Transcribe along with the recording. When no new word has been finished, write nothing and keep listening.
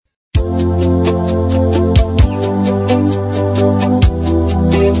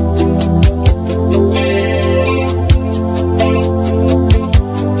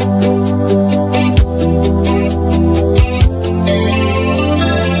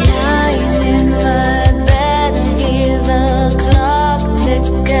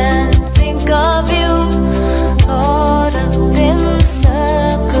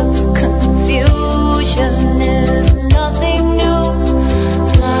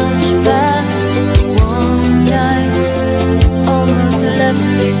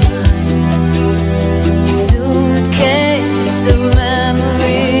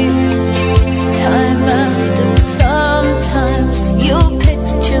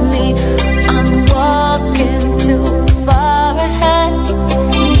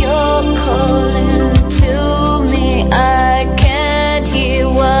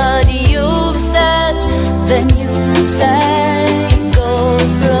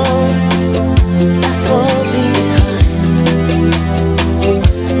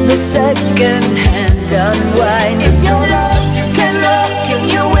second-hand unwind. If you're lost, you can look and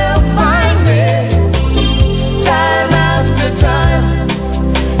you will find me. Time after time.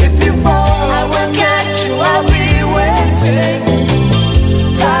 If you fall, I will catch you, I'll be waiting.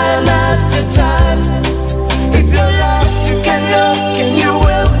 Time after time. If you're lost, you can look and you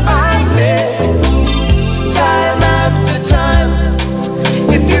will find me. Time after time.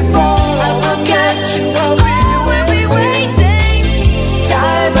 If you fall, I will catch you, I'll be waiting.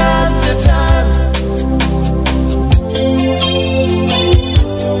 Time after time.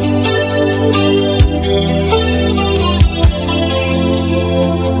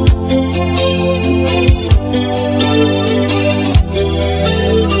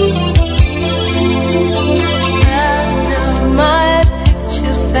 Under my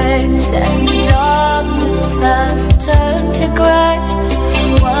picture face and darkness has turned to gray.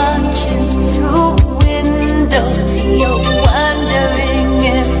 Watching through windows, you're wondering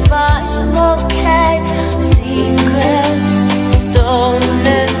if I'm okay. Secrets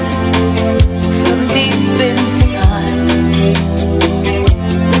stolen from deep inside.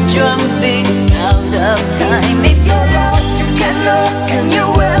 The drum beats out of time. If you're lost, you can look and you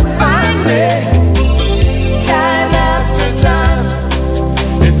will find me. Time after time.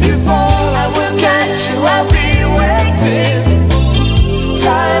 If you fall, I will catch you, I'll be waiting.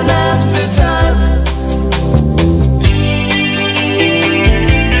 Time after time.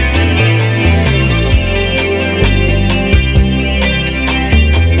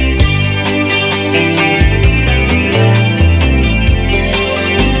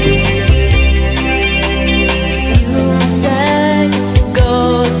 You said go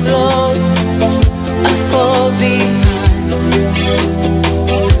slow, I fall behind.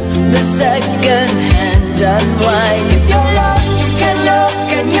 The second hand unwind. If you're lost, you can look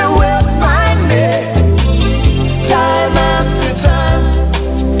and you will find me. Time after time.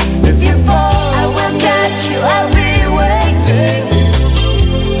 If you fall, I will catch you, I'll be waiting.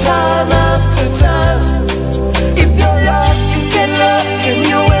 Time after time. If you're lost, you can look and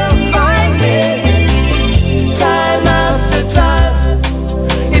you will find me. Time after time.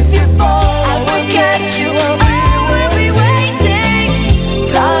 If you fall, I will catch you, I'll be waiting.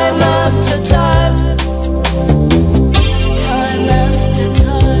 Time after time. Time after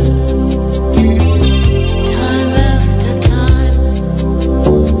time. Time after time.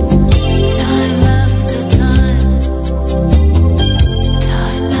 Time after time. Time after time.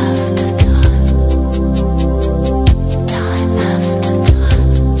 Time after time.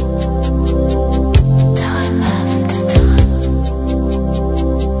 Time after time.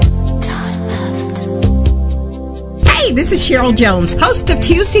 Time after. Hey, this is Cheryl Jones, host of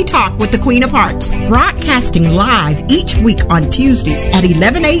Tuesday Talk with the Queen of Hearts, broadcasting live each week on Tuesdays at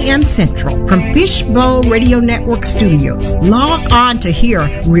 11 a.m. Central from Fishbowl Radio Network Studios. Log on to hear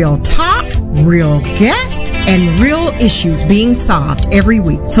real talk, real guests, and real issues being solved every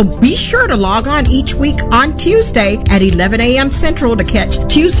week. So be sure to log on each week on Tuesday at 11 a.m. Central to catch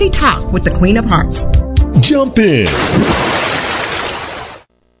Tuesday Talk with the Queen of Hearts. Jump in.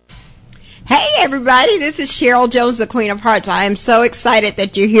 Hey everybody, this is Cheryl Jones, the Queen of Hearts. I am so excited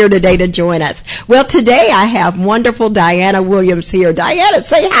that you're here today to join us. Well, today I have wonderful Diana Williams here. Diana,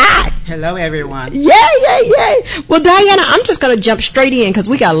 say hi. Hello, everyone. Yay. Well, Diana, I'm just going to jump straight in because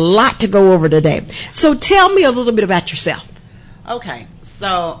we got a lot to go over today. So tell me a little bit about yourself. Okay,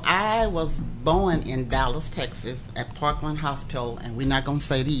 so I was born in Dallas, Texas at Parkland Hospital, and we're not going to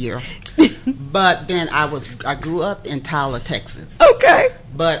say the year. But then I grew up in Tyler, Texas. Okay.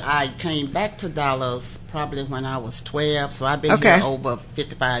 But I came back to Dallas probably when I was 12, so I've been here over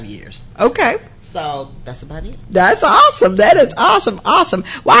 55 years. Okay. So that's about it. That's awesome. That is awesome.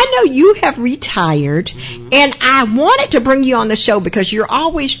 Well, I know you have retired, and I wanted to bring you on the show because you're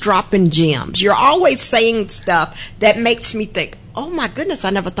always dropping gems. You're always saying stuff that makes me think, oh my goodness,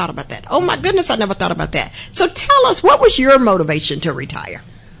 I never thought about that. Oh my goodness, I never thought about that. So tell us, what was your motivation to retire?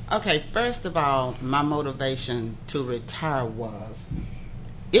 Okay, first of all, my motivation to retire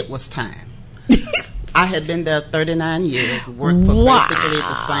it was time. I had been there 39 years, worked for basically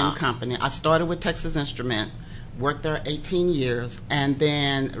the same company. I started with Texas Instrument, worked there 18 years, and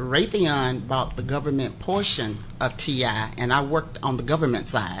then Raytheon bought the government portion of TI, and I worked on the government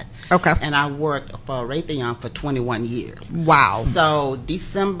side. Okay. And I worked for Raytheon for 21 years. Wow. So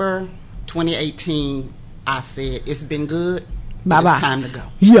December 2018, I said, it's been good. Bye-bye. It's time to go.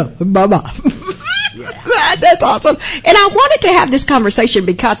 Yeah, bye-bye. Yeah. That's awesome. And I wanted to have this conversation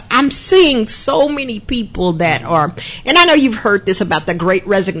because I'm seeing so many people that are, and I know you've heard this about the Great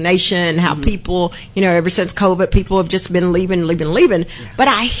Resignation, how people, ever since COVID, people have just been leaving. But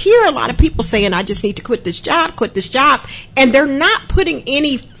I hear a lot of people saying, I just need to quit this job, and they're not putting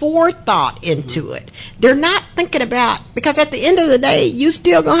any forethought into it. They're not thinking about, because at the end of the day, you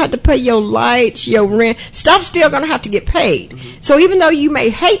still gonna have to pay your lights, your rent, stuff's still gonna have to get paid. So even though you may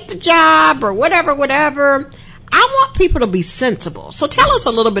hate the job or whatever, I want people to be sensible. So tell us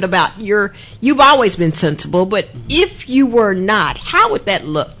a little bit about you've always been sensible, but if you were not, how would that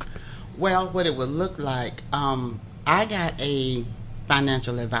look? Well, what it would look like, I got a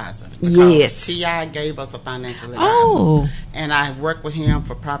financial advisor. Yes. TI gave us a financial advisor. Oh. And I worked with him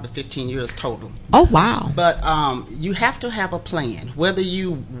for probably 15 years total. Oh, wow. But you have to have a plan. Whether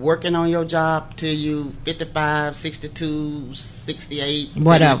you working on your job till you 55, 62, 68,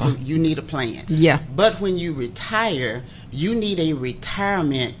 whatever, 72, you need a plan. Yeah. But when you retire, you need a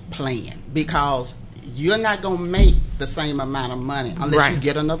retirement plan because you're not going to make the same amount of money unless you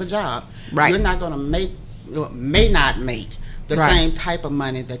get another job. Right. You're not going to may not make the same type of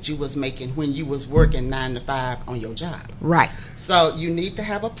money that you was making when you was working 9 to 5 on your job. Right. So you need to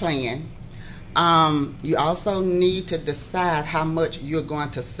have a plan. You also need to decide how much you're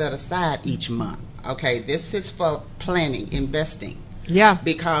going to set aside each month. Okay, this is for planning, investing. Yeah.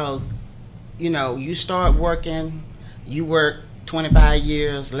 Because, you start working, you work 25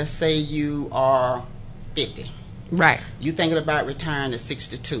 years, let's say you are 50. Right. You thinking about retiring at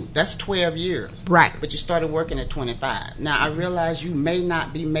 62. That's 12 years. Right. But you started working at 25. Now, I realize you may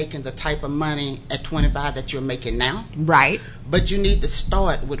not be making the type of money at 25 that you're making now. Right. But you need to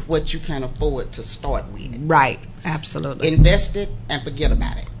start with what you can afford to start with. Right. Absolutely. Invest it and forget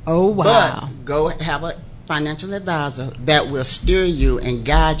about it. Oh, wow. But go have a financial advisor that will steer you and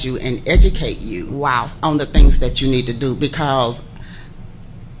guide you and educate you. Wow. On the things that you need to do, because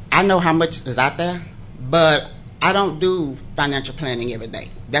I know how much is out there, but I don't do financial planning every day.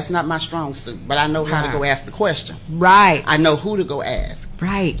 That's not my strong suit, but I know how to go ask the question. Right. I know who to go ask.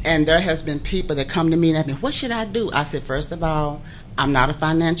 Right. And there has been people that come to me and ask me, what should I do? I said, first of all, I'm not a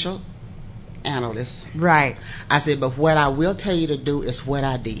financial analyst. Right. I said, but what I will tell you to do is what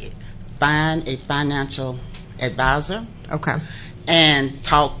I did. Find a financial advisor. Okay. And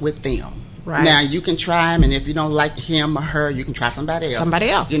talk with them. Right. Now, you can try him, and if you don't like him or her, you can try somebody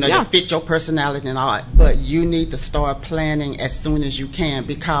else. To fit your personality and all that. But you need to start planning as soon as you can,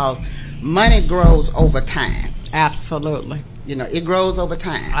 because money grows over time. Absolutely. It grows over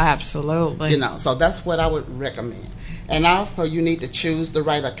time. Absolutely. So that's what I would recommend. And also, you need to choose the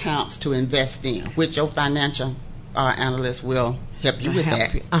right accounts to invest in, which your financial analyst will help you with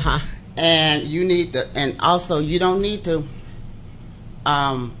that. Uh-huh. And you need to, and also, you don't need to,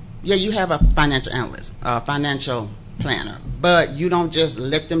 you have a financial analyst, a financial planner, but you don't just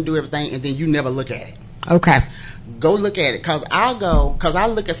let them do everything and then you never look at it. Okay. Go look at it, because I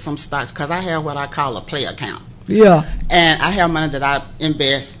look at some stocks, because I have what I call a play account. Yeah. And I have money that I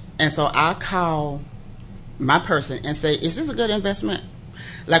invest, and so I call my person and say, is this a good investment?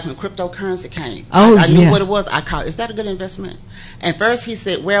 Like when cryptocurrency came, I knew what it was. I called, is that a good investment? And first he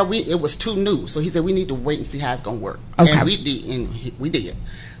said, well, it was too new, so he said we need to wait and see how it's going to work. Okay. And we did.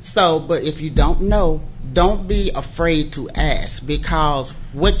 So, but if you don't know, don't be afraid to ask, because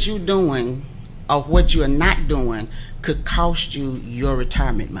what you're doing or what you're not doing could cost you your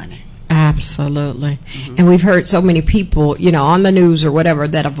retirement money. Absolutely. Mm-hmm. And we've heard so many people, on the news or whatever,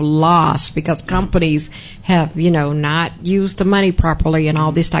 that have lost because companies have, not used the money properly and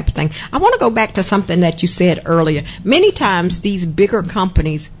all this type of thing. I want to go back to something that you said earlier. Many times these bigger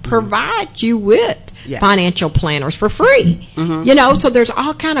companies provide you with financial planners for free. Mm-hmm. So there's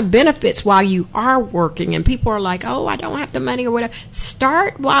all kind of benefits while you are working, and people are like, oh, I don't have the money or whatever.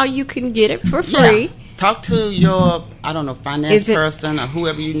 Start while you can get it for free. Yeah. Talk to your, finance person or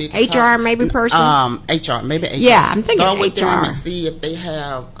whoever you need to talk. HR maybe person? HR, maybe HR. Yeah, I'm thinking Start with HR. them and see if they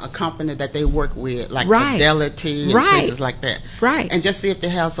have a company that they work with, like Fidelity and places like that. Right. And just see if they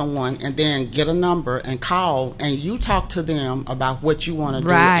have someone, and then get a number and call, and you talk to them about what you want to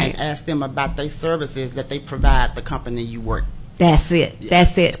do, and ask them about their services that they provide the company you work. That's it. Yeah.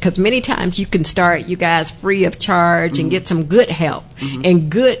 That's it. Because many times you can start, you guys, free of charge and get some good help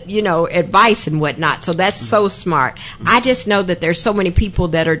and good, advice and whatnot. So that's so smart. I just know that there's so many people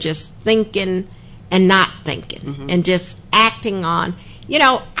that are just thinking and not thinking and just acting on,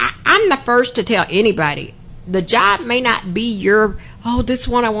 I'm the first to tell anybody, the job may not be your oh, this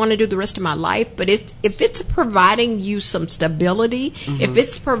one I want to do the rest of my life. But if it's providing you some stability, if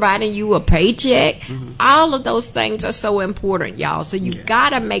it's providing you a paycheck, all of those things are so important, y'all. So you got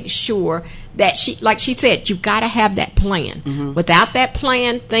to make sure that like she said, you've got to have that plan. Without that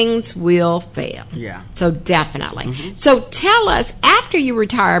plan, things will fail. Yeah. So definitely. So tell us, after you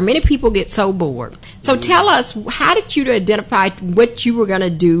retire, many people get so bored. So tell us, how did you identify what you were going to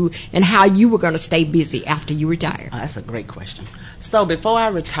do and how you were going to stay busy after you retired? That's a great question. So before I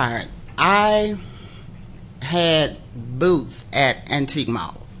retired, I had booths at antique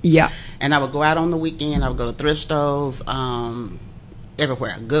malls. Yeah. And I would go out on the weekend. I would go to thrift stores,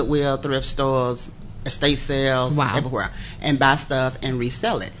 everywhere. Goodwill, thrift stores, estate sales, everywhere. And buy stuff and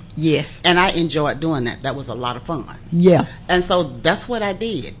resell it. Yes. And I enjoyed doing that. That was a lot of fun. Yeah. And so that's what I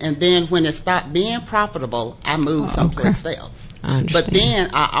did. And then when it stopped being profitable, I moved someplace else. I understand. But then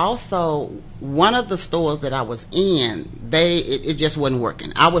I also, one of the stores that I was in, it just wasn't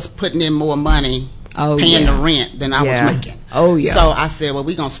working. I was putting in more money, paying the rent than I was making. Oh, yeah. So I said, well,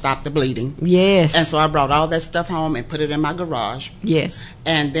 we're going to stop the bleeding. Yes. And so I brought all that stuff home and put it in my garage. Yes.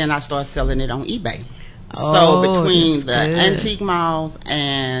 And then I started selling it on eBay. Oh, so between the that's good. antique malls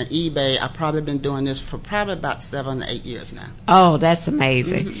and eBay, I've probably been doing this for probably about 7 or 8 years now. Oh, that's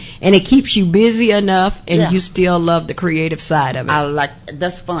amazing. And it keeps you busy enough, and you still love the creative side of it.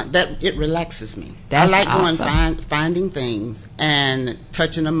 That's fun. It relaxes me. That's I like awesome. going finding things and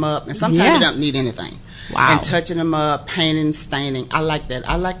touching them up, and sometimes you don't need anything. Wow. And touching them up, painting, staining. I like that.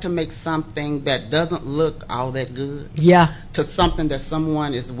 I like to make something that doesn't look all that good. Yeah. To something that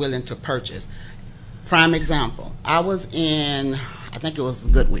someone is willing to purchase. Prime example, I was in, I think it was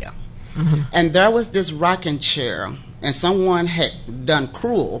Goodwill, and there was this rocking chair, and someone had done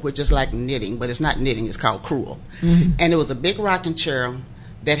crewel, which is like knitting, but it's not knitting, it's called crewel. And it was a big rocking chair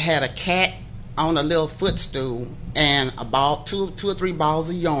that had a cat on a little footstool, and about two or three balls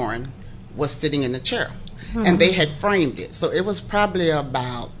of yarn was sitting in the chair. And they had framed it, so it was probably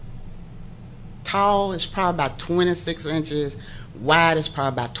about tall, it's probably about 26 inches, wide is probably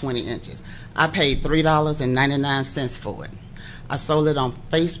about 20 inches. I paid $3.99 for it. I sold it on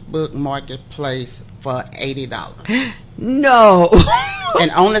Facebook Marketplace for $80. No.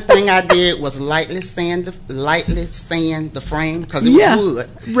 And only thing I did was lightly sand the frame because it was wood.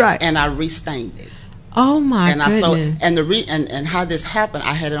 Right. And I restained it. Oh my goodness. I sold, and how this happened,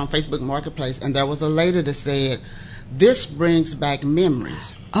 I had it on Facebook Marketplace, and there was a lady that said, "This brings back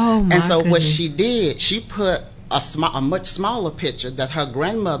memories." Oh my And so goodness. what she did, she put a much smaller picture that her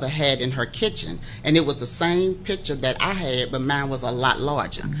grandmother had in her kitchen, and it was the same picture that I had, but mine was a lot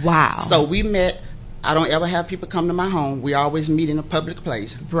larger. Wow. So we met. I don't ever have people come to my home. We always meet in a public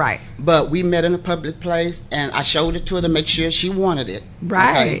place. Right. But we met in a public place, and I showed it to her to make sure she wanted it.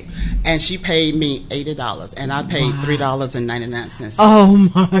 Right. Okay? And she paid me $80, and I paid $3.99. Oh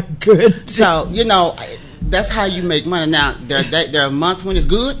my goodness. So, that's how you make money. Now, there are months when it's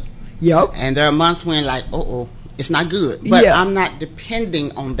good. Yep. And there are months when, like, it's not good. But Yeah. I'm not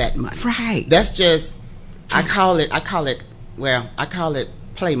depending on that money. Right. That's just, I call it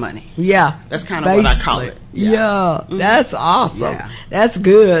play money. Yeah. That's kind of what I call it. Yeah. That's awesome. Yeah. That's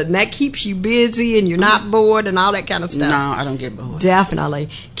good. And that keeps you busy and you're not bored and all that kind of stuff. No, I don't get bored. Definitely.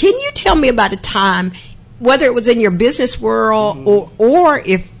 Can you tell me about a time, whether it was in your business world or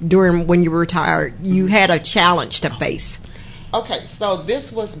if when you were retired, you had a challenge to face? Okay, so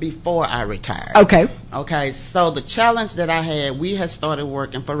this was before I retired. Okay, so the challenge that I had, we had started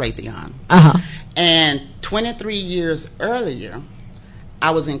working for Raytheon. And 23 years earlier, I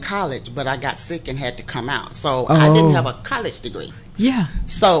was in college, but I got sick and had to come out. So I didn't have a college degree. Yeah.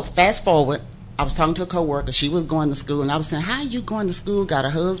 So fast forward, I was talking to a coworker. She was going to school, and I was saying, "How you going to school? Got a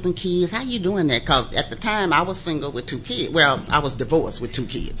husband, kids? How you doing that?" Because at the time, I was single with 2 kids. Well, I was divorced with 2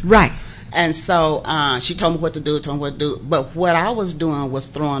 kids. Right. And so she told me what to do, But what I was doing was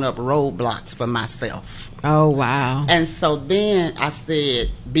throwing up roadblocks for myself. Oh, wow. And so then I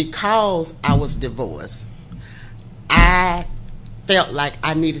said, because I was divorced, I felt like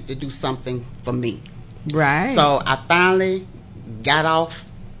I needed to do something for me. Right. So I finally got off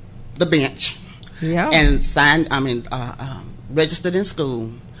the bench and registered in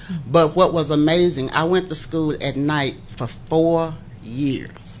school. But what was amazing, I went to school at night for 4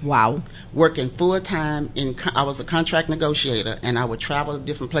 years. Wow. Working full time I was a contract negotiator, and I would travel to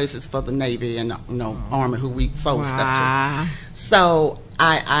different places for the Navy and Army, who we sold stuff to. So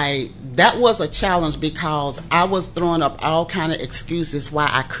I that was a challenge because I was throwing up all kind of excuses why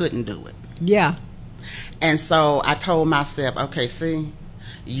I couldn't do it. Yeah. And so I told myself, okay, see,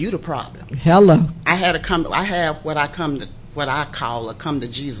 you the problem. Hello. I have what I come what I call a come to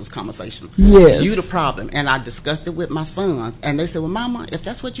Jesus conversation. Yes. You the problem. And I discussed it with my sons. And they said, well, Mama, if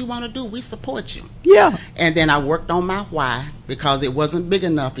that's what you want to do, we support you. Yeah. And then I worked on my why, because it wasn't big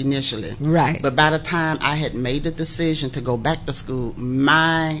enough initially. Right. But by the time I had made the decision to go back to school,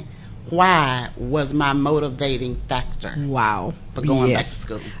 my why was my motivating factor. Wow. For going back to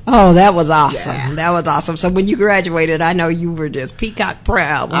school. Oh, that was awesome. Yeah. That was awesome. So when you graduated, I know you were just peacock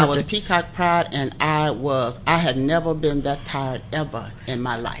proud. I was peacock proud, and I had never been that tired ever in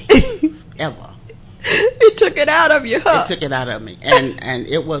my life. Ever. It took it out of you, huh? It took it out of me. And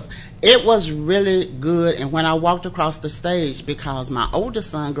it was really good. And when I walked across the stage, because my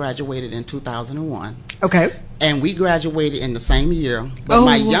oldest son graduated in 2001. Okay. And we graduated in the same year. But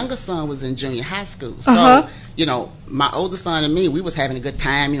my younger son was in junior high school. So, you know, my oldest son and me, we was having a good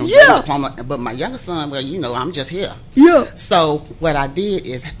time, you know, getting a diploma. But my younger son, well, you know, I'm just here. Yeah. So what I did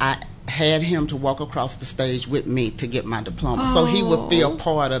is I had him to walk across the stage with me to get my diploma. So he would feel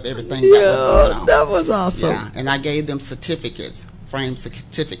part of everything that was going on. That was awesome. Yeah. And I gave them certificates. Framed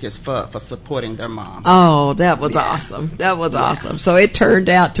certificates for supporting their mom. Oh, that was awesome. That was awesome. So it turned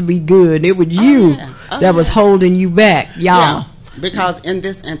out to be good. It was you that was holding you back, y'all. Yeah. Because in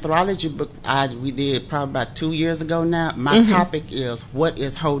this anthology book we did probably about 2 years ago now, my topic is what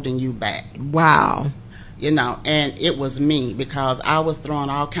is holding you back. Wow. You know, and it was me, because I was throwing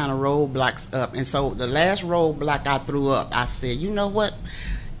all kind of roadblocks up. And so the last roadblock I threw up, I said, you know what?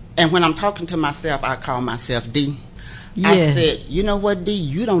 And when I'm talking to myself, I call myself D. Yeah. I said, you know what, D,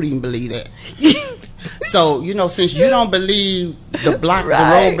 you don't even believe that. So, you know, since you don't believe the block, the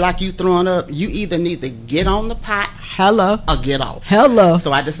roadblock you throwing up, you either need to get on the pot, or get off.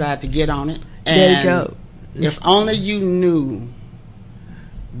 So I decided to get on it. And there you go. If only you knew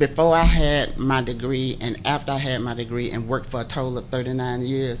before I had my degree and after I had my degree and worked for a total of 39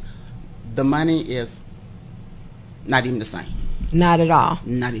 years, the money is not even the same. Not at all.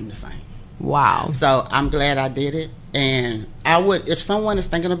 Not even the same. Wow. So I'm glad I did it. And I would, if someone is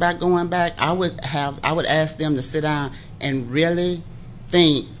thinking about going back, I would ask them to sit down and really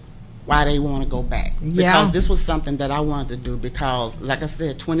think why they want to go back. Because this was something that I wanted to do, because, like I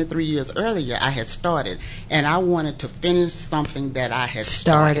said, 23 years earlier, I had started, and I wanted to finish something that I had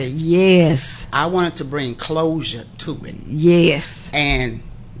started. Yes. I wanted to bring closure to it. Yes. And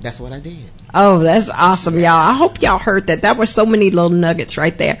that's what I did. Oh, that's awesome, y'all. I hope y'all heard that. That were so many little nuggets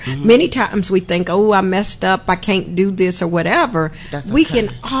right there. Many times we think, oh, I messed up, I can't do this or whatever. We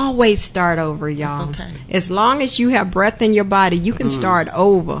can always start over, y'all. That's okay. As long as you have breath in your body, you can start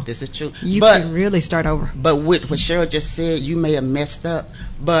over. This is true. You can really start over. But with what Cheryl just said, you may have messed up.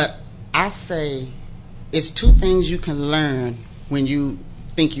 But I say it's two things you can learn when you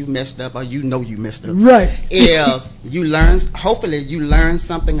think you messed up, or you know you messed up. Right. Is you learn, hopefully you learn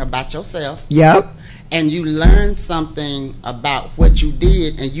something about yourself. Yep. And you learn something about what you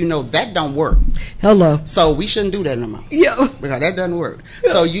did, and you know that don't work. Hello. So we shouldn't do that no more. Yeah. Because that doesn't work.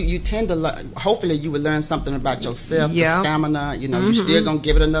 So you tend to learn, hopefully you will learn something about yourself, the stamina, you know, you're still going to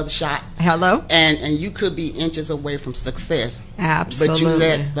give it another shot. Hello. And you could be inches away from success.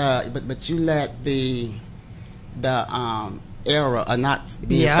 Absolutely. But you let the error or not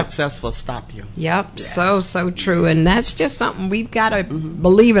being successful stop you. Yep. So true. And that's just something we've got to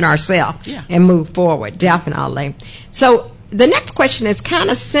believe in ourselves and move forward. Definitely. So the next question is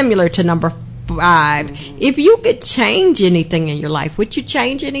kind of similar to number 5. If you could change anything in your life, would you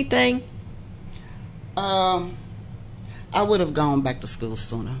change anything? I would have gone back to school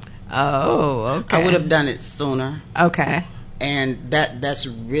sooner. Oh, okay. I would have done it sooner. Okay. And that's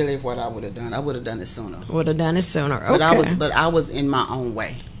really what I would have done. I would have done it sooner. Would have done it sooner. Okay. But I was in my own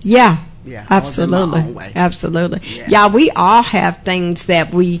way. Yeah. Yeah. Absolutely. I was in my own way. Absolutely. Yeah. Yeah, we all have things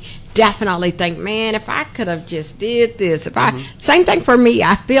that we definitely think, man, if I could have just did this, same thing for me.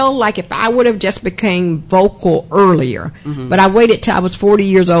 I feel like if I would have just became vocal earlier, but I waited till I was 40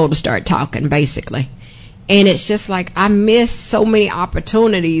 years old to start talking, basically. And it's just like I missed so many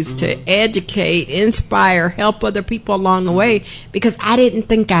opportunities to educate, inspire, help other people along the way because I didn't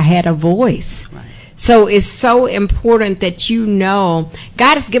think I had a voice. Right. So it's so important that you know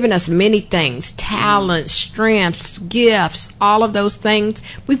God has given us many things, talents, strengths, gifts, all of those things.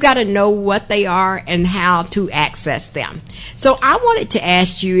 We've got to know what they are and how to access them. So I wanted to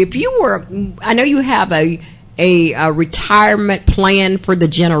ask you, if you were, I know you have a retirement plan for the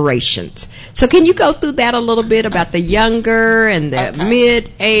generations. So can you go through that a little bit about the younger and the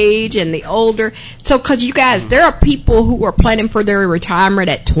mid-age and the older? So because you guys, there are people who are planning for their retirement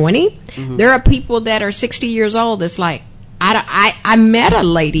at 20. There are people that are 60 years old. It's like, I met a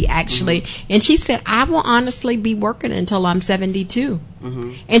lady actually, and she said, I will honestly be working until I'm 72.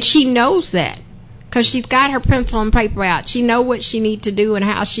 And she knows that. because she's got her pencil and paper out. She know what she need to do and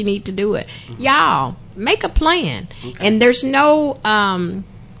how she need to do it. Y'all, make a plan. Okay. And there's no,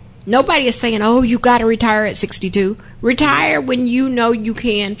 nobody is saying, oh, you got to retire at 62. Retire when you know you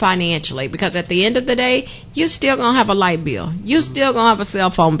can financially, because at the end of the day, you're still going to have a light bill. You're still going to have a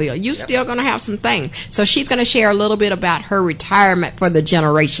cell phone bill. You're still going to have some things. So she's going to share a little bit about her retirement for the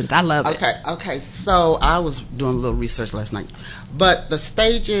generations. I love it. Okay. So I was doing a little research last night. But the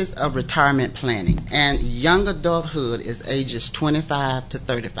stages of retirement planning, and young adulthood is ages 25 to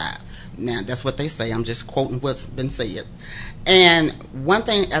 35. Now, that's what they say. I'm just quoting what's been said. And one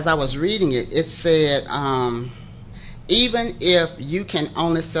thing, as I was reading it, it said, even if you can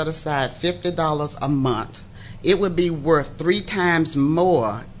only set aside $50 a month, it would be worth 3 times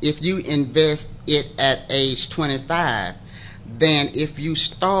more if you invest it at age 25 than if you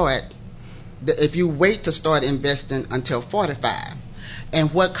wait to start investing until 45.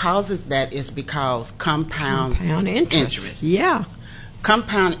 And what causes that is because compound interest. Yeah.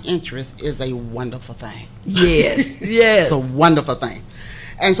 Compound interest is a wonderful thing. Yes, yes. It's a wonderful thing.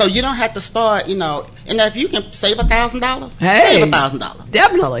 And so you don't have to start, and if you can save $1,000, save $1,000.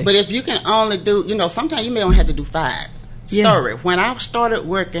 Definitely. But if you can only do, sometimes you may only have to do 5. Story. When I started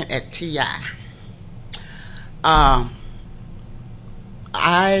working at TI, I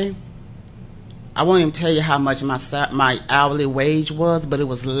won't even tell you how much my hourly wage was, but it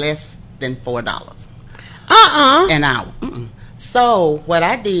was less than $4 an hour. So what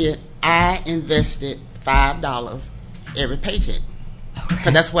I did, I invested $5 every paycheck,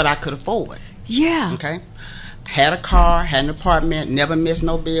 because that's what I could afford. Yeah. Okay. Had a car, had an apartment, never missed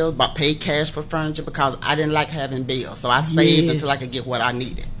no bills, but paid cash for furniture because I didn't like having bills. So I saved until I could get what I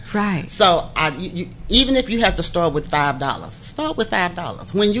needed. Right. So even if you have to start with $5, start with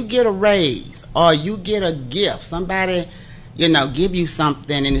 $5. When you get a raise or you get a gift, somebody, give you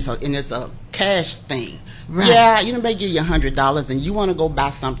something and it's a cash thing. Right. Yeah, may give you $100 and you want to go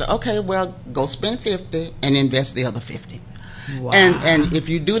buy something. Okay, well, go spend $50 and invest the other $50. Wow. And if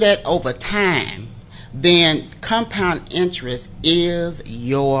you do that over time, then compound interest is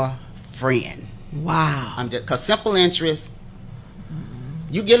your friend. Wow. Because simple interest,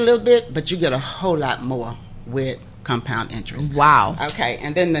 you get a little bit, but you get a whole lot more with compound interest. Wow. Okay,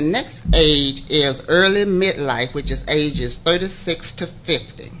 and then the next age is early midlife, which is ages 36 to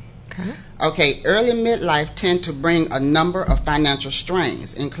 50. Okay, early midlife tend to bring a number of financial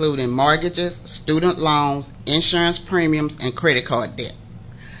strains, including mortgages, student loans, insurance premiums, and credit card debt.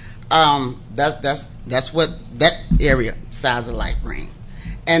 That's what that area size of life brings.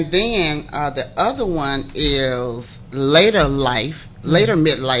 And then the other one is later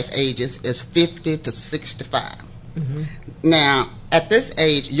midlife ages is 50 to 65. Mm-hmm. Now, at this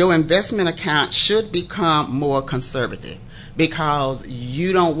age, your investment account should become more conservative because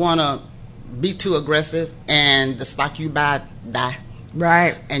you don't want to be too aggressive and the stock you buy die.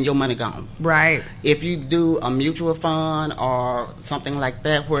 Right. And your money gone. Right. If you do a mutual fund or something like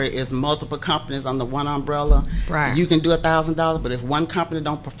that where it's multiple companies under one umbrella, right, you can do $1,000, but if one company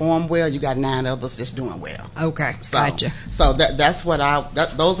don't perform well, you got 9 others that's doing well. Okay. So, gotcha. So that's what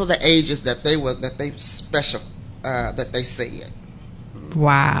those are the ages that they said.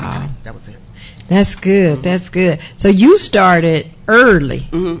 Wow. Okay, that was it. That's good. Mm-hmm. That's good. So you started early.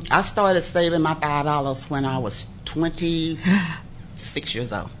 Mm-hmm. I started saving my $5 when I was 26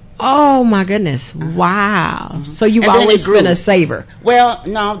 years old. Oh my goodness! Wow. Mm-hmm. So you've always been a saver. Well,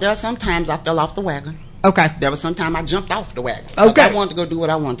 no. There are some times I fell off the wagon. Okay. There was some time I jumped off the wagon. Okay. I wanted to go do what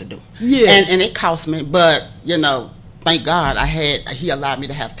I wanted to do. Yeah. And it cost me, but thank God He allowed me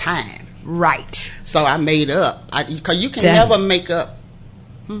to have time. Right. So I made up. Because you can never make up.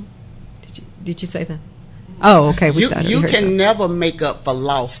 Did you say that? Oh, okay. You can never make up for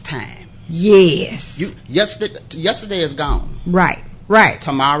lost time. Yes. Yesterday is gone. Right. Right.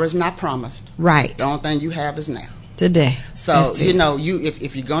 Tomorrow is not promised. Right. The only thing you have is now. Today. So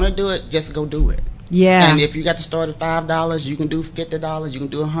if you're gonna do it, just go do it. Yeah. And if you got to start at $5, you can do $50. You can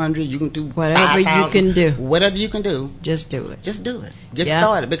do $100. You can do whatever 5,000. you can do. Whatever you can do, just do it. Just do it. Get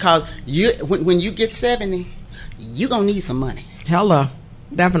started, because when you get 70, you're gonna need some money. Hello.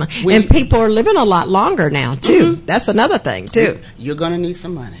 Definitely. And people are living a lot longer now, too. Mm-hmm. That's another thing, too. You're going to need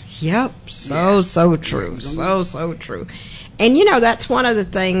some money. Yep. So true. So true. And, that's one of the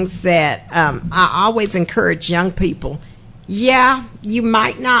things that I always encourage young people. Yeah, you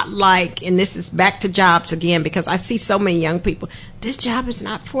might not like, and this is back to jobs again, because I see so many young people, this job is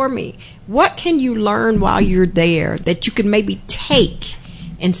not for me. What can you learn while you're there that you can maybe take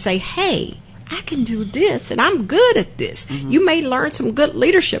and say, hey, I can do this and I'm good at this. You may learn some good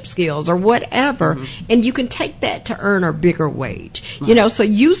leadership skills or whatever, and you can take that to earn a bigger wage. You know, so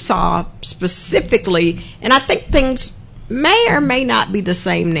you saw specifically, and I think things may or may not be the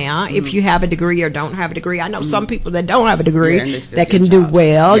same now if you have a degree or don't have a degree. I know some people that don't have a degree that can do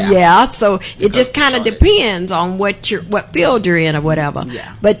well. Yeah. So it just kind of depends on what field you're in or whatever.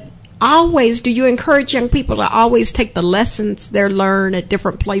 Yeah. But always, do you encourage young people to always take the lessons they learn at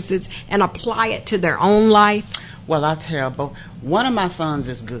different places and apply it to their own life? Well, I'll tell both. One of my sons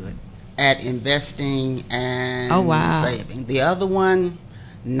is good at investing and saving. The other one,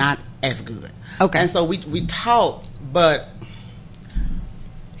 not as good. Okay. And so we talk, but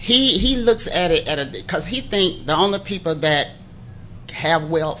he looks at it because he think the only people that have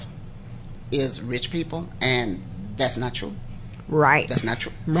wealth is rich people, and that's not true. Right. That's not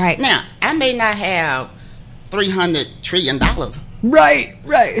true. Right. Now, I may not have $300 trillion.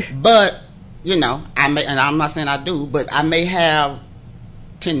 Right. But, you know, I may, and I'm not saying I do, but I may have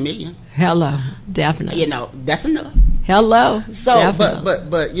 10 million. Hello. Definitely. You know, that's enough. Hello. So, definitely.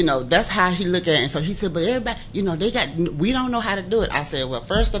 but you know, that's how he look at it. And so he said, but everybody, you know, we don't know how to do it. I said, well,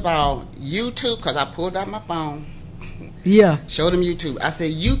 first of all, YouTube, because I pulled out my phone. Yeah. Showed him YouTube. I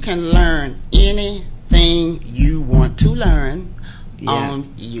said, you can learn anything you want to learn on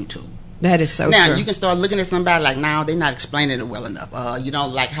YouTube. That is so now, true. you can start looking at somebody like, now they're not explaining it well enough. You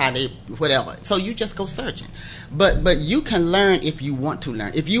don't like how they, whatever. So you just go searching. But you can learn if you want to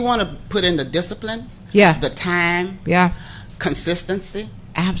learn. If you want to put in the discipline, the time, consistency.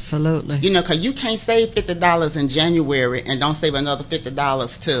 Absolutely. You know, because you can't save $50 in January and don't save another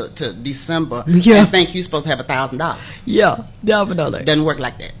 $50 to December and think you're supposed to have $1,000. Yeah, definitely. Doesn't work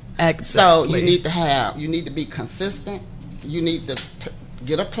like that. Exactly. So you need to be consistent. You need to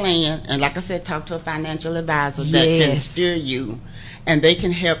get a plan, and like I said, talk to a financial advisor that can steer you, and they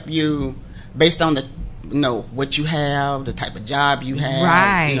can help you based on the, you know, what you have, the type of job you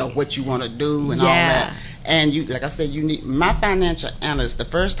have, you know, what you want to do, and all that. And you, like I said, you need my financial analyst. The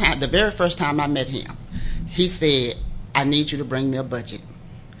very first time I met him, he said, "I need you to bring me a budget,"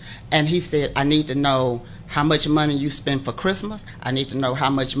 and he said, "I need to know how much money you spend for Christmas. I need to know how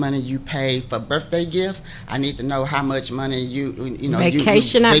much money you pay for birthday gifts. I need to know how much money you know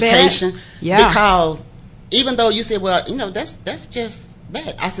vacation. Vacation. Yeah. Because even though you said, well, you know, that's just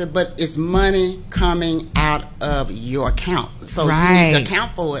that. I said, but it's money coming out of your account, so you need to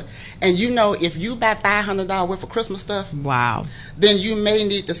account for it. And you know, if you buy $500 worth of Christmas stuff, then you may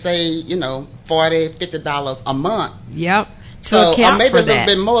need to save, you know, $40, $50 a month. Yep. So, or maybe a little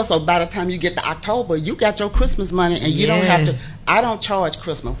bit more. So by the time you get to October, you got your Christmas money, and you don't have to. I don't charge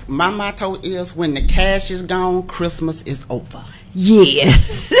Christmas. My motto is, when the cash is gone, Christmas is over.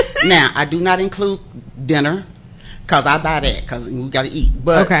 Yes. Now, I do not include dinner, because I buy that because we got to eat.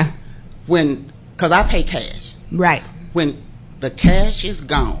 But because I pay cash. Right. When the cash is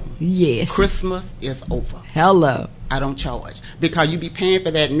gone, Christmas is over. Hello. I don't charge, because you be paying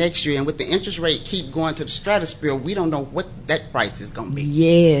for that next year, and with the interest rate keep going to the stratosphere, we don't know what that price is going to be.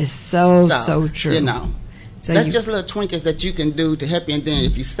 Yes, so true. You know, so that's just little twinkles that you can do to help you, and then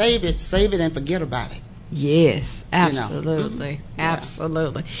if you save it and forget about it. Yes, absolutely. You know?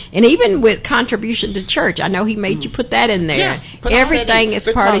 Absolutely. And even with contribution to church, I know he made you put that in there. Yeah, everything is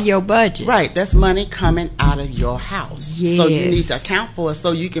part of your budget. Right, that's money coming out of your house. Yes. So you need to account for it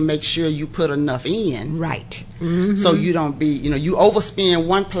so you can make sure you put enough in. Right. Mm-hmm. So you don't be, you know, you overspend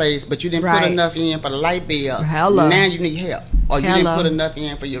one place, but you didn't put enough in for the light bill. Hello. Now you need help. Or you didn't put enough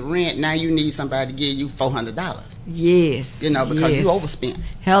in for your rent. Now you need somebody to give you $400. Yes. You know, because you overspent.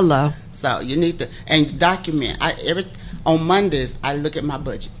 Hello. So you need to, and document. On Mondays, I look at my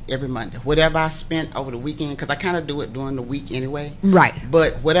budget every Monday. Whatever I spent over the weekend, because I kind of do it during the week anyway. Right.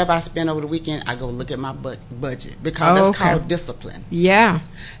 But whatever I spend over the weekend, I go look at my budget, because that's called discipline. Yeah.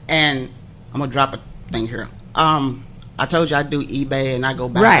 And I'm going to drop a thing here. I told you I do eBay and I go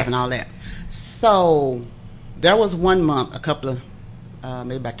buy stuff and all that. So there was one month, a couple of,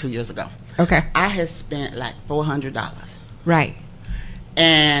 maybe about 2 years ago. Okay. I had spent like $400. Right.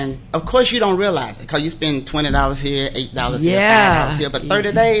 And of course you don't realize it, because you spend $20 here, $8 here, $5 here, but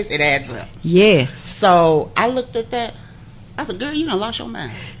 30 days it adds up. Yes. So I looked at that. I said, girl, you done lost your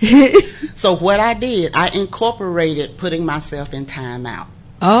mind. So what I did, I incorporated putting myself in timeout.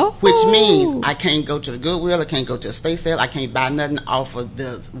 Oh. Which means I can't go to the Goodwill, I can't go to a estate sale, I can't buy nothing off of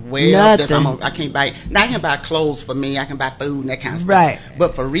the web. I can't buy. Now I can buy clothes for me, I can buy food and that kind of stuff. Right.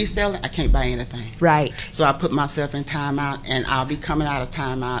 But for reselling, I can't buy anything. Right. So I put myself in timeout, and I'll be coming out of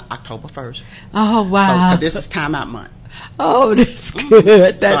timeout October 1st. Oh wow. So this is timeout month. Oh, that's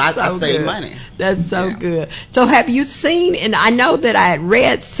good. That's I so save good. money. That's so Yeah. good. So have you seen, and I know that I had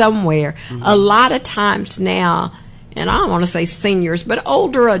read somewhere, a lot of times now, and I don't want to say seniors, but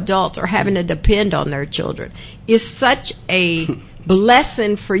older adults are having to depend on their children. It's such a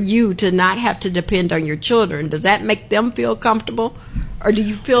blessing for you to not have to depend on your children. Does that make them feel comfortable? Or do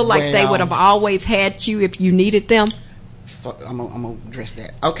you feel like they Well- would have always had you if you needed them? So I'm gonna address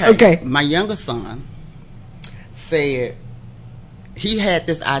that. Okay. Okay. My younger son said he had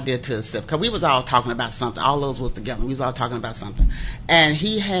this idea to himself because we was all talking about something. All those was together. We was all talking about something, and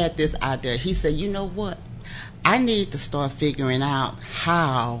he had this idea. He said, "You know what? I need to start figuring out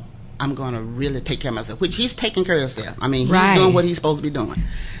how I'm going to really take care of myself." Which he's taking care of himself. I mean, he's Right. doing what he's supposed to be doing.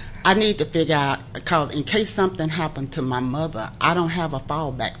 I need to figure out because in case something happened to my mother, I don't have a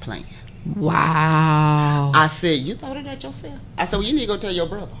fallback plan. Wow. I said, "You thought of that yourself?" I said, "Well, you need to go tell your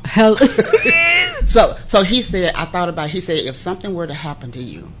brother." Hell. So he said, I thought about it. He said, if something were to happen to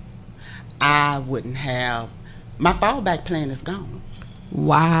you, I wouldn't have, my fallback plan is gone.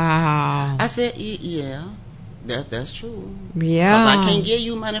 Wow. I said, yeah, that's true. Yeah. 'Cause I can't give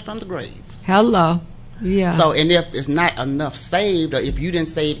you money from the grave. Hello. Yeah. So, and if it's not enough saved, or if you didn't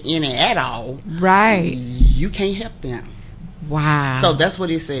save any at all, right. you can't help them. Wow. So that's what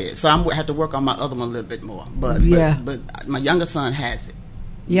he said. So I'm have to work on my other one a little bit more. But Yeah. but my younger son has it.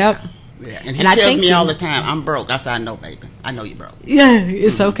 Yep. Yeah, and he And I tells think me you- all the time, "I'm broke." I said, "I know, baby. I know you broke." Yeah,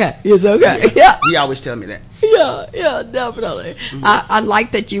 it's okay. It's okay. Yeah. He always tell me that. Yeah, definitely. I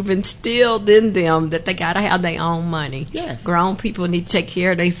like that you've instilled in them that they got to have their own money. Yes. Grown people need to take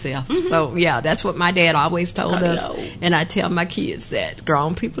care of themselves. So, yeah, that's what my dad always told I us. know. And I tell my kids that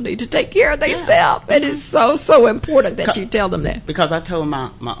grown people need to take care of themselves. And it's so important that you tell them that. Because I told my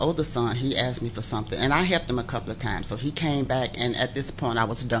older son, he asked me for something, and I helped him a couple of times. So he came back, and at this point, I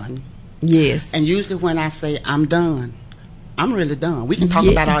was done. Yes. And usually when I say I'm done, I'm really done. We can talk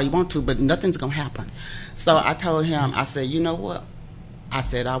Yeah. about all you want to, but nothing's going to happen. So I told him, I said, "You know what? I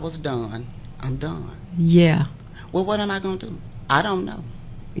said I was done. I'm done." Yeah. Well, what am I going to do? I don't know.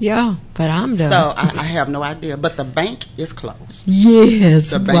 Yeah, but I'm done. So I have no idea. But the bank is closed.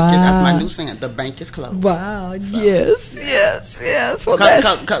 yes. The bank is, that's my new saying. The bank is closed. Wow. Yes. Well,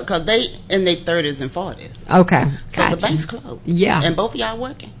 that's... Because they in their 30s and 40s. Okay. So Gotcha. the bank's closed. Yeah. And both of y'all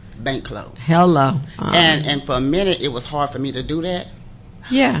working. Bank closed. Hello. And for a minute, it was hard for me to do that.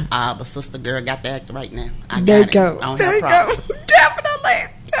 Yeah. But sister girl got the act right now. I There you got go. it. I don't There have you a problem. go.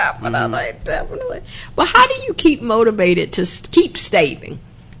 Definitely. Well, how do you keep motivated to keep saving?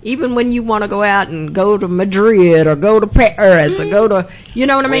 Even when you want to go out and go to Madrid or go to Paris or go to, you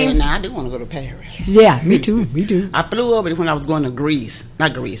know what I Well, mean? now I do want to go to Paris. Yeah, me too. I flew over when I was going to Greece.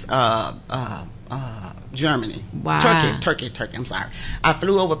 Not Greece. Germany. Wow. Turkey. I'm sorry. I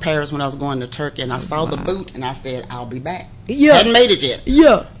flew over Paris when I was going to Turkey, and I saw the boot, and I said, "I'll be back." Yeah. Hadn't made it yet.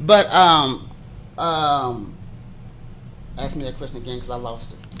 Yeah. But ask me that question again because I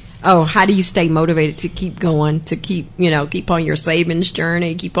lost it. Oh, how do you stay motivated to keep going, to keep on your savings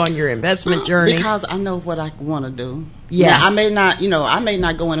journey, keep on your investment journey? Because I know what I want to do. Yeah. Now, I may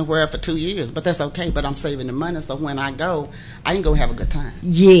not go anywhere for 2 years, but that's okay. But I'm saving the money, so when I go, I can go have a good time.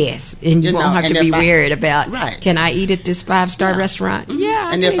 Yes, and you You won't know, have and to be if I- worried about, Right. can I eat at this 5-star restaurant?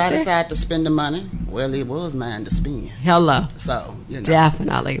 Yeah. And I if get I that. decide to spend the money, well, it was mine to spend. Hello. So,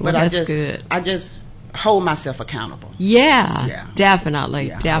 Definitely. Well, But that's good. I just hold myself accountable. Yeah, Yeah. definitely,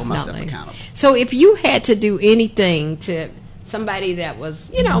 Yeah, hold myself definitely. accountable. So if you had to do anything to somebody that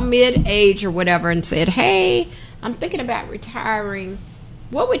was, mid-age or whatever and said, hey, I'm thinking about retiring,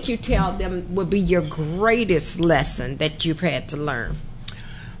 what would you tell them would be your greatest lesson that you've had to learn?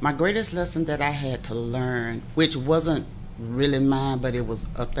 My greatest lesson that I had to learn, which wasn't really mine, but it was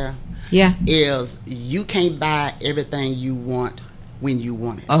up there, Yeah. is you can't buy everything you want when you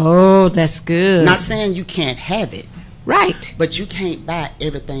want it. Oh, that's good. Not saying you can't have it, Right, but you can't buy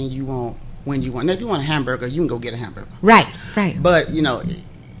everything you want when you want. Now, if you want a hamburger, you can go get a hamburger. right. But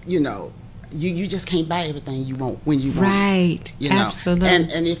you just can't buy everything you want when you want Right, it. absolutely.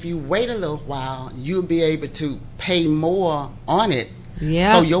 And if you wait a little while, you'll be able to pay more on it.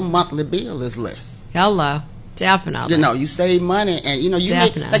 Yeah. So your monthly bill is less. Hello, definitely. You save money, and you make,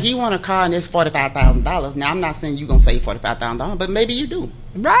 Definitely. like you want a car and it's $45,000. Now I'm not saying you're gonna save $45,000, but maybe you do.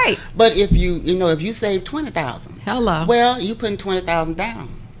 Right. But if if you save $20,000, Hello. well, you putting $20,000 down.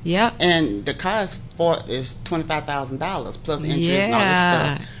 Yep. And the car is $25,000 plus interest and all this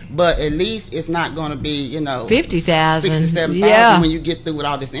Yeah. stuff. But at least it's not going to be, 50,000. 67,000 Yeah. when you get through with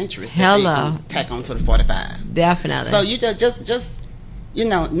all this interest. Hello. That they can tack on to the 45. Definitely. So you just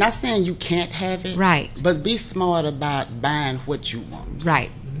not saying you can't have it. Right. But be smart about buying what you want. Right.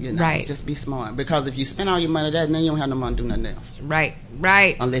 You know, Right. just be smart. Because if you spend all your money there, then you don't have no money to do nothing else. Right.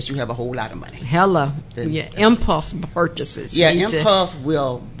 Right. Unless you have a whole lot of money. Hello. Then- Yeah. Impulse purchases. Yeah, need to- impulse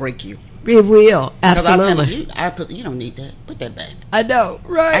will break you. It will. Because Absolutely. you don't need that. Put that back. I know.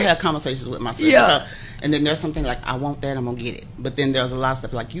 Right. I have conversations with myself. Yeah. And then there's something like, I want that, I'm going to get it. But then there's a lot of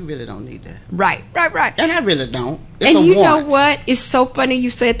stuff like, you really don't need that. Right. And I really don't. It's And a you know want. what? It's so funny you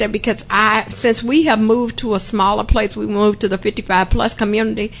said that because since we have moved to a smaller place, we moved to the 55 plus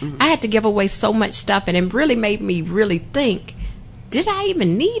community, Mm-hmm. I had to give away so much stuff, and it really made me really think, did I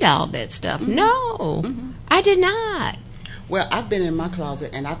even need all that stuff? Mm-hmm. No, I did not. Well, I've been in my closet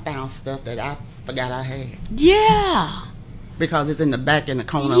and I found stuff that I forgot I had. Yeah, Because it's in the back in the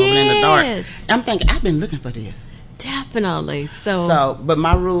corner over in the dark. Yes. I'm thinking, I've been looking for this. definitely. So, but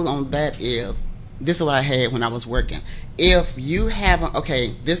my rule on that is, this is what I had when I was working. If you haven't,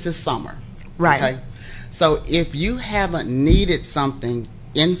 okay, this is summer. Right. Okay? So if you haven't needed something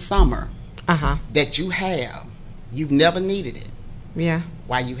in summer that you've never needed it, Yeah.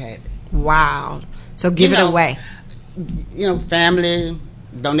 why you have it? Wow. So give You it know, away. You know, family,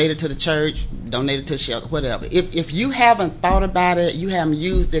 donate it to the church, donate it to shelter, whatever. If you haven't thought about it, you haven't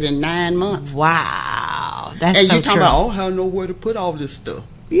used it in 9 months, Wow. That's and so you talking true. about, I don't have nowhere to put all this stuff.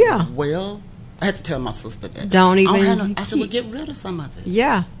 Yeah. Well, I had to tell my sister that. Don't I even have no- I said, well, keep- get rid of some of it.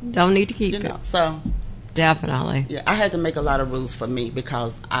 Yeah. Don't need to keep You it. know, so Definitely. yeah, I had to make a lot of rules for me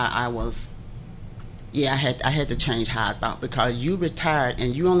because I had to change how I thought, because you retired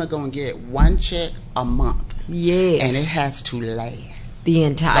and you only gonna get one check a month, Yes. and it has to last the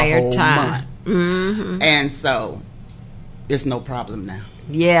entire the whole time. month. Mm-hmm. And so it's no problem now.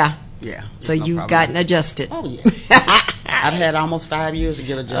 Yeah. Yeah. So it's no you've problem gotten now. adjusted. Oh yeah. I've had almost 5 years to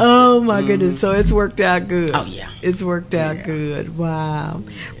get adjusted. Oh my goodness! So it's worked out good. Oh, yeah. It's worked out Yeah. good. Wow.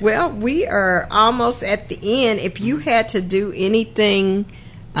 Well, we are almost at the end. If you had to do anything,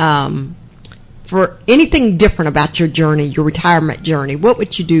 for anything different about your journey, your retirement journey, what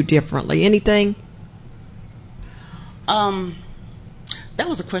would you do differently? Anything? That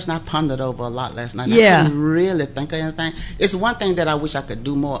was a question I pondered over a lot last night. Yeah. I couldn't really think of anything. It's one thing that I wish I could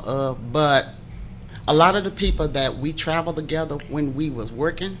do more of, but a lot of the people that we traveled together when we was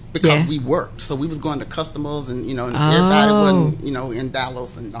working, because Yeah. we worked, so we was going to customers, and and Oh. everybody wasn't in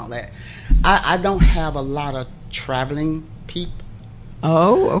Dallas and all that. I don't have a lot of traveling people.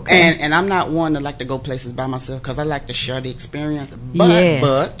 Oh, okay. And I'm not one that like to go places by myself, because I like to share the experience. But Yes.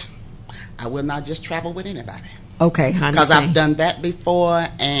 but I will not just travel with anybody, Okay, I because I've understand. done that before,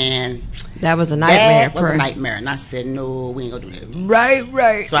 and That was a nightmare. that was a for- nightmare. And I said, no, we ain't gonna do that again.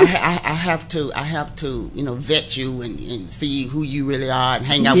 Right. So I have to vet you and see who you really are, and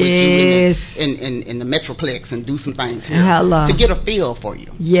hang out Yes. with you in the Metroplex and do some things here Hello. to get a feel for you.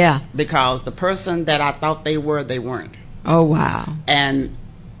 Yeah. Because the person that I thought they were, they weren't. Oh, wow. And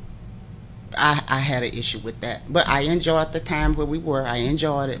I had an issue with that. But I enjoyed the time where we were. I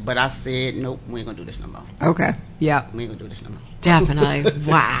enjoyed it. But I said, nope, we ain't going to do this no more. Okay. Yeah. We ain't going to do this no more. Definitely.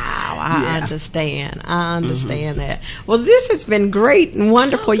 Wow. I understand. I understand that. Well, this has been great and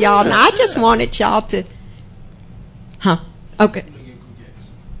wonderful, y'all. Now, I just wanted y'all to. Okay.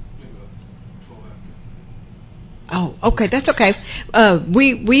 Oh, okay. That's okay.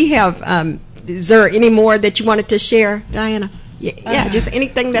 We have. Is there any more that you wanted to share, Diana? Yeah, just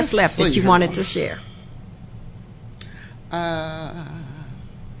anything that's left that you wanted to share.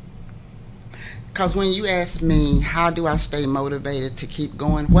 Because when you ask me, how do I stay motivated to keep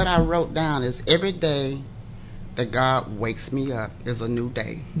going, what I wrote down is, every day that God wakes me up is a new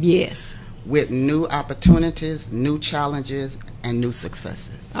day, Yes. with new opportunities, new challenges, and new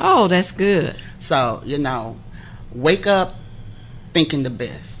successes. Oh, that's good. So, wake up thinking the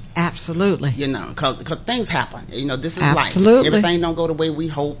best. Absolutely. Because things happen. This is Absolutely. life. Everything don't go the way we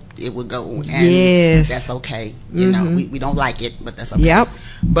hope it would go. And Yes. that's okay. We don't like it, but that's okay. Yep.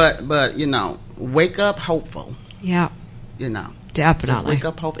 But wake up hopeful. Yep. Just definitely. Wake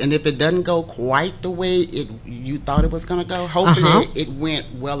up hopeful. And if it doesn't go quite the way you thought it was going to go, hopefully it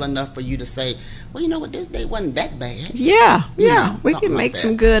went well enough for you to say, well, you know what, this day wasn't that bad. Yeah. You Yeah. know, We something can like make that.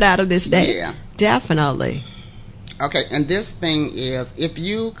 some good out of this day. Yeah. Definitely. Okay, and this thing is, if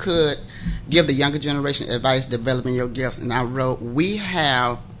you could give the younger generation advice developing your gifts, and I wrote, we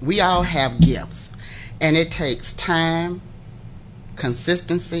all have gifts, and it takes time,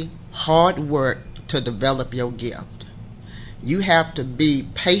 consistency, hard work to develop your gift. You have to be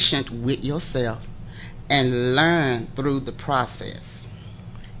patient with yourself and learn through the process.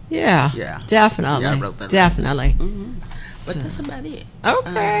 Yeah. Yeah. Definitely. Yeah, I wrote that. Definitely. But that's about it.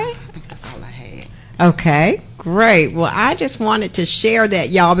 Okay. I think that's all I had. Okay. Great. Well, I just wanted to share that,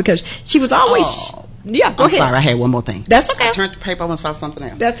 y'all, because she was always Yeah, go I'm ahead. sorry, I had one more thing. That's okay. I turned the paper over and saw something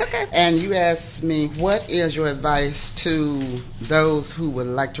else. That's okay. And you asked me, what is your advice to those who would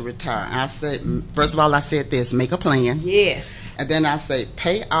like to retire? I said, first of all, I said this, make a plan. Yes. And then I say,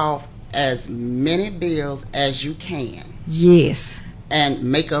 pay off as many bills as you can. Yes. And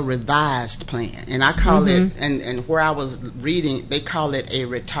make a revised plan. And I call it, and where I was reading, they call it a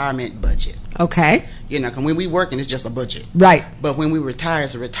retirement budget. Okay. You know, 'cause when we working, it's just a budget. Right. But when we retire,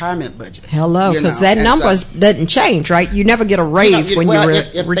 it's a retirement budget. Hello, You because know, that and number so- doesn't change, right? You never get a raise when well, you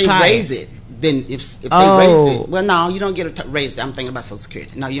if retire. they raise it, then if they Oh. raise it, well, no, you don't get a raise. I'm thinking about Social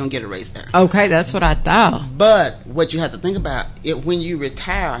Security. No, you don't get a raise there. Okay, that's what I thought. But what you have to think about, when you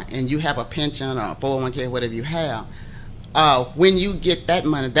retire and you have a pension or a 401k, whatever you have, when you get that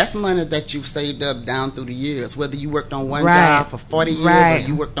money, that's money that you've saved up down through the years, whether you worked on one Right. job for 40 years Right. or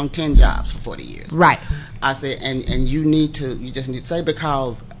you worked on 10 jobs for 40 years. Right. I said, and you just need to say,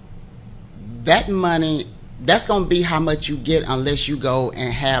 because that money, that's going to be how much you get unless you go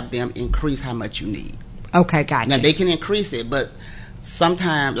and have them increase how much you need. Okay, gotcha. Now, they can increase it, but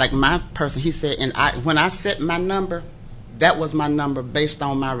sometimes, like my person, he said, when I set my number, that was my number based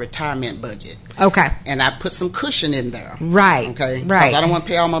on my retirement budget. Okay. And I put some cushion in there. Right. Okay. Right. Because I don't want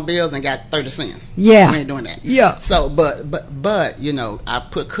to pay all my bills and got 30 cents. Yeah. We ain't doing that. Yeah. So, but you know, I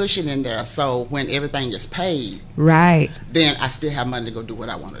put cushion in there, so when everything is paid, Right. then I still have money to go do what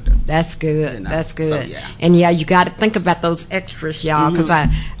I want to do. That's good. You know, That's good. so, yeah. And yeah, you got to think about those extras, y'all, because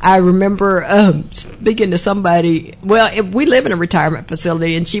I remember speaking to somebody. Well, we live in a retirement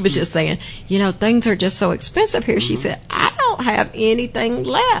facility, and she was just saying, you know, things are just so expensive here. She said, I don't have anything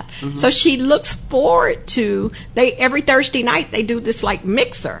left. So she looks forward to every Thursday night they do this like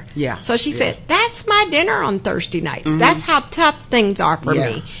mixer. Yeah. So she said, that's my dinner on Thursday nights. That's how tough things are for Yeah,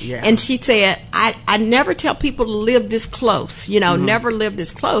 me. yeah. And she said, I never tell people to live this close, you know, never live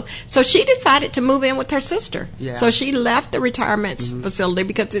this close. So she decided to move in with her sister. Yeah. So she left the retirement facility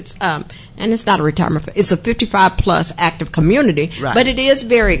because it's, and it's not a retirement, it's a 55 plus active community, Right. but it is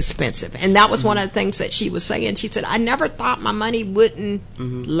very expensive. And that was one of the things that she was saying. She said, I never thought my money wouldn't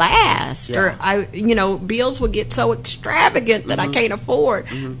last, or bills would get so extravagant that I can't afford.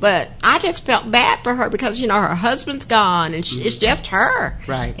 But I just felt bad for her because, you know, her husband's gone and it's just her.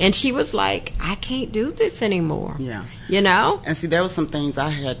 Right. And she was like, I can't do this anymore. Yeah. You know? And see, there were some things I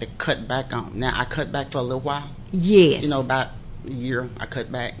had to cut back on. Now, I cut back for a little while. Yes. You know, about a year I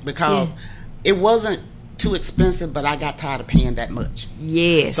cut back because it wasn't too expensive, but I got tired of paying that much.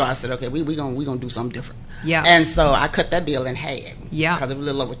 Yes. So I said, okay, we gonna do something different. Yeah. And so I cut that bill in half. Yeah. Because it was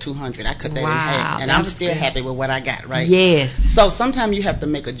a little over 200. I cut that in Wow, half, and that I'm was still good. happy with what I got. Right. Yes. So sometimes you have to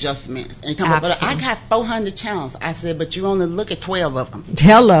make adjustments. And you talk about, but I Absolutely. got 400 channels. I said, but you only look at 12 of them.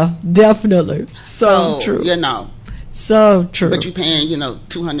 Hello. Definitely. So true. You know, So true. but you paying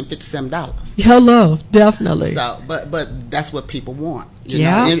 $257. Hello. Definitely. So, but that's what people want. You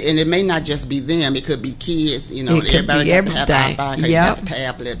Yeah. know? And it may not just be them. It could be kids. You know, It could everybody be got to have everything. iPad, you Yep. have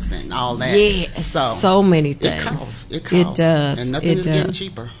tablets and all that. Yes. So many things. It costs. It does. And nothing It is getting does.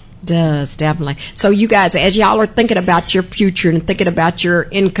 cheaper. Does, definitely. So you guys, as y'all are thinking about your future and thinking about your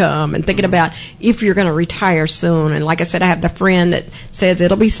income and thinking about if you're going to retire soon, and like I said, I have the friend that says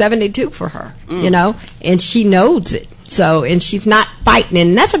it'll be 72 for her, you know, and she knows it. So, and she's not fighting.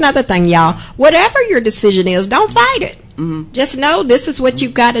 And that's another thing, y'all. Whatever your decision is, don't fight it. Just know this is what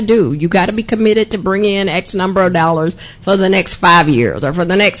you've got to do. You got to be committed to bring in X number of dollars for the next 5 years or for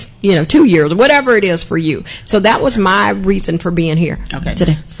the next, 2 years, whatever it is for you. So that was my reason for being here Okay.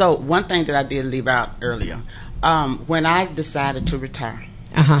 today. So one thing that I did leave out earlier, when I decided to retire,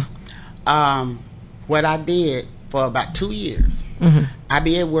 what I did for about 2 years, I'd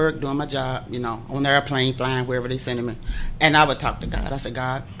be at work doing my job, on the airplane, flying wherever they sending me, and I would talk to God. I said,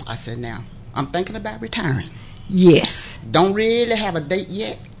 God, now I'm thinking about retiring. Yes. Don't really have a date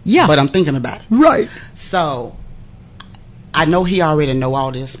yet. Yeah. But I'm thinking about it. Right. So I know he already know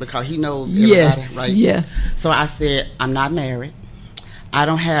all this because he knows everybody, Yes. right? Yeah. So I said, I'm not married. I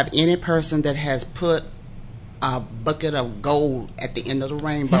don't have any person that has put a bucket of gold at the end of the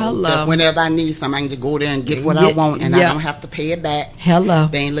rainbow. Hello. That whenever I need something, I can just go there and get what I want, and I Yeah. don't have to pay it back. Hello.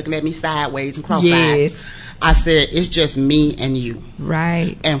 They ain't looking at me sideways and cross-eyed. Yes. I said, it's just me and you.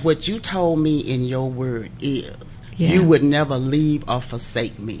 Right. And what you told me in your word is, Yeah. you would never leave or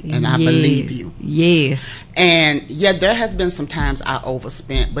forsake me. And I believe you. Yes. And yeah, there has been some times I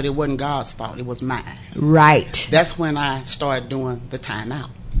overspent, but it wasn't God's fault. It was mine. Right. That's when I started doing the timeout.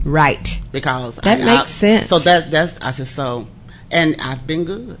 Right. Because That makes sense. So that's, I said, and I've been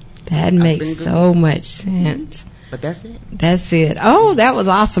good. That been makes good. so much sense. But that's it. That's it. Oh, that was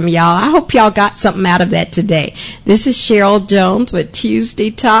awesome, y'all. I hope y'all got something out of that today. This is Cheryl Jones with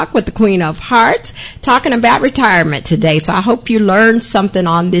Tuesday Talk with the Queen of Hearts, talking about retirement today. So I hope you learned something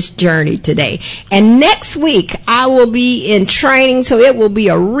on this journey today. And next week, I will be in training, so it will be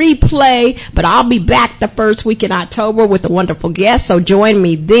a replay, but I'll be back the first week in October with a wonderful guest. So join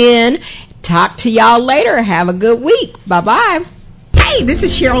me then. Talk to y'all later. Have a good week. Bye-bye. Hey, this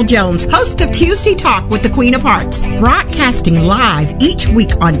is Cheryl Jones, host of Tuesday Talk with the Queen of Hearts, broadcasting live each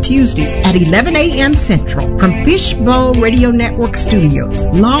week on Tuesdays at 11 a.m. Central from Fishbowl Radio Network Studios.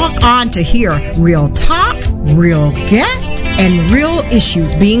 Log on to hear real talk, real guests, and real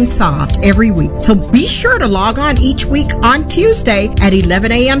issues being solved every week. So be sure to log on each week on Tuesday at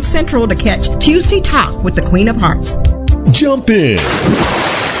 11 a.m. Central to catch Tuesday Talk with the Queen of Hearts. Jump in.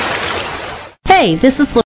 Hey, this is